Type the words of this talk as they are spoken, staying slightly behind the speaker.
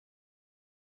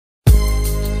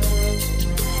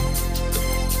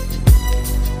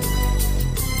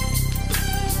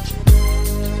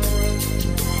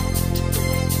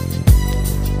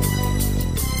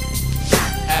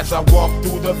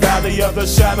the valley of the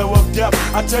shadow of death,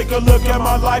 I take a look at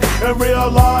my life and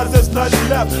realize there's nothing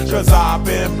left. Cause I've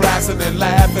been blasting and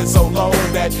laughing so long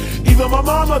that even my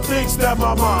mama thinks that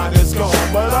my mind is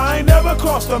gone. But I ain't never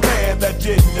crossed a man that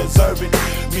didn't deserve it.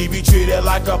 Me be treated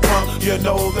like a punk, you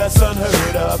know that's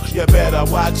unheard of. You better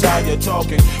watch how you're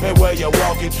talking and where you're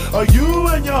walking, or you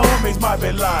and your homies might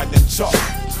be lying in chalk.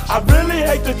 I really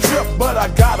hate the trip, but I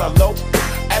gotta low.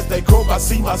 As they croak, I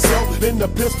see myself in the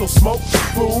pistol smoke.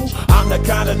 Fool, I'm the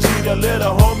kind of G the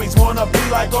little homies wanna be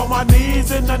like, on my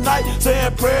knees in the night,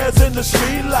 saying prayers in the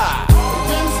street light.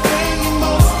 Been spending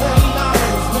most of their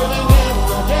lives living in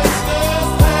the gangster's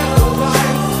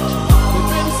paradise. We've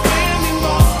been spending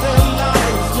most of their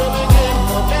lives living in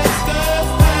the gangster's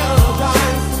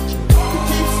paradise. We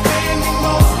keep spending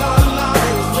most of our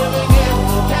lives living in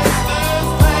the gangster's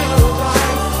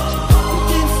paradise. We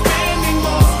keep spending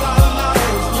most of our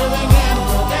lives living in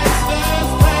the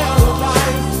gangster's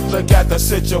paradise. Look at the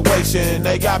situation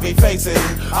they got me facing.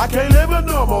 I can't live a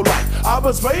normal life. I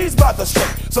was raised by the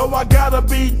state, so I gotta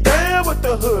be down with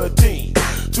the hood team.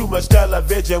 Too much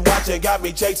television watching got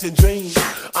me chasing dreams.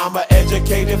 I'm an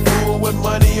educated fool with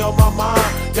money on my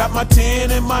mind. Got my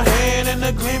tin in my hand and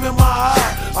a gleam in my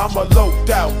eye. I'm a loped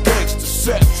out gangster,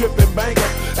 set tripping banker,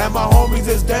 and my homies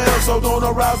is down, so don't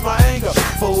arouse my anger.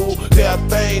 Fool, death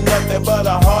ain't nothing but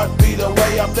a heartbeat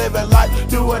away. I'm living life,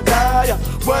 do or die.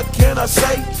 What can I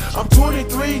say? I'm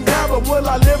 23 now, but will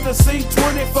I live to see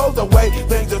 24? The way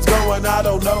things is going, I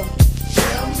don't know.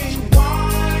 Tell me,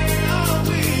 why are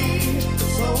we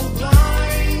so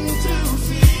blind to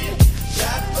see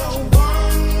that the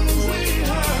ones we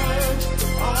hurt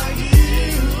are you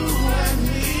and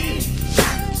me?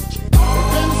 We've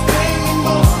been spending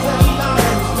most of our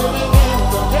lives living in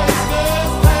the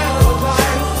gangster's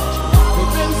paradise.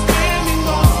 We've been spending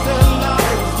most of our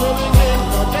lives living in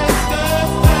the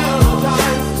gangster's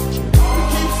paradise. We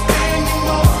keep spending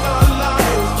most of our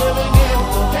lives living in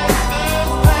the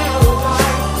gangster's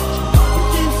paradise. We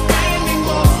keep spending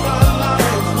most of our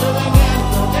lives living in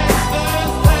the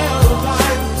gangster's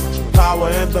paradise. Power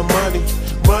and the money,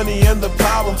 money and the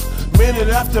power. Minute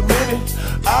after minute,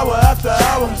 hour after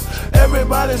hour,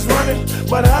 everybody's running,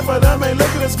 but half of them ain't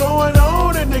looking what's going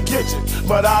on in the kitchen.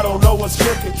 But I don't know what's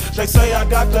cooking. They say I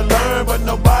got to learn, but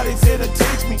nobody's here to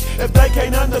teach me. If they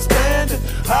can't understand it,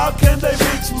 how can they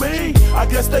reach me? I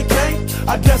guess they can't,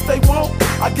 I guess they won't,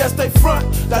 I guess they front.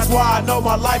 That's why I know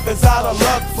my life is out of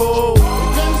luck, fool.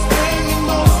 We've been spending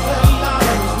most of